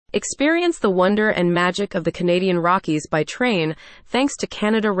Experience the wonder and magic of the Canadian Rockies by train thanks to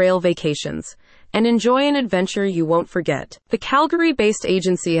Canada Rail Vacations, and enjoy an adventure you won't forget. The Calgary-based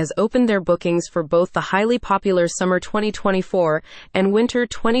agency has opened their bookings for both the highly popular summer 2024 and winter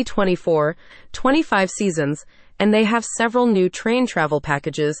 2024-25 seasons, and they have several new train travel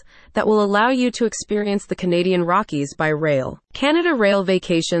packages that will allow you to experience the Canadian Rockies by rail. Canada Rail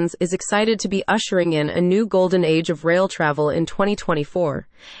Vacations is excited to be ushering in a new golden age of rail travel in 2024,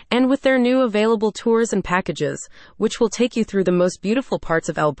 and with their new available tours and packages, which will take you through the most beautiful parts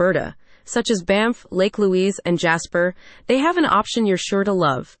of Alberta, such as Banff, Lake Louise, and Jasper, they have an option you're sure to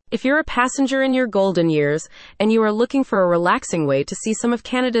love. If you're a passenger in your golden years and you are looking for a relaxing way to see some of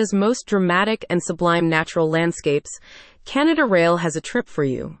Canada's most dramatic and sublime natural landscapes, Canada Rail has a trip for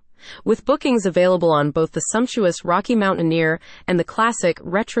you. With bookings available on both the sumptuous Rocky Mountaineer and the classic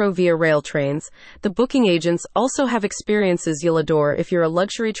retro Via Rail trains, the booking agents also have experiences you'll adore if you're a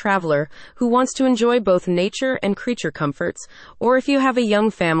luxury traveler who wants to enjoy both nature and creature comforts, or if you have a young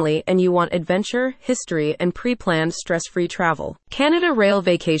family and you want adventure, history, and pre-planned stress-free travel. Canada Rail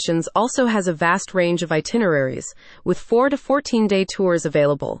Vacations also has a vast range of itineraries, with 4 to 14-day tours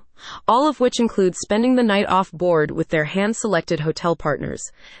available, all of which include spending the night off board with their hand-selected hotel partners.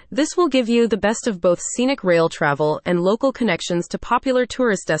 This will give you the best of both scenic rail travel and local connections to popular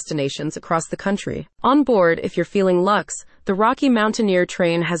tourist destinations across the country. On board, if you're feeling luxe, the Rocky Mountaineer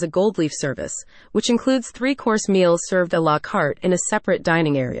train has a gold leaf service, which includes 3-course meals served a la carte in a separate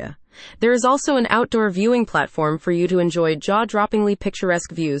dining area. There is also an outdoor viewing platform for you to enjoy jaw-droppingly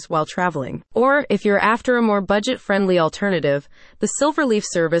picturesque views while traveling. Or, if you're after a more budget-friendly alternative, the Silverleaf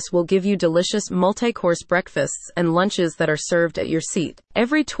service will give you delicious multi-course breakfasts and lunches that are served at your seat.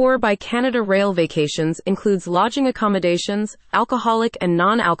 Every tour by Canada Rail Vacations includes lodging accommodations, alcoholic and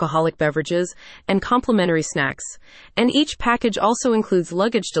non-alcoholic beverages, and complimentary snacks. And each package also includes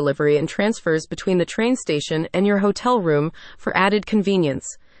luggage delivery and transfers between the train station and your hotel room for added convenience,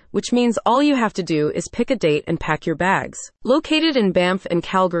 which means all you have to do is pick a date and pack your bags. Located in Banff and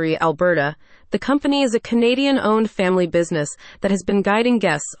Calgary, Alberta, the company is a Canadian-owned family business that has been guiding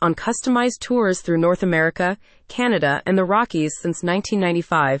guests on customized tours through North America, Canada, and the Rockies since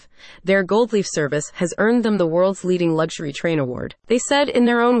 1995. Their Gold Leaf service has earned them the world's leading luxury train award. They said in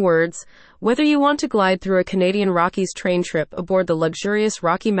their own words, "Whether you want to glide through a Canadian Rockies train trip aboard the luxurious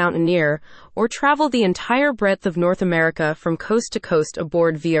Rocky Mountaineer or travel the entire breadth of North America from coast to coast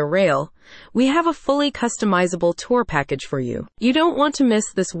aboard Via Rail, we have a fully customizable tour package for you. You don't want to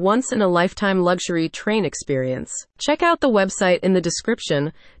miss this once-in-a-lifetime luxury train experience." Check out the website in the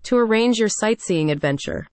description to arrange your sightseeing adventure.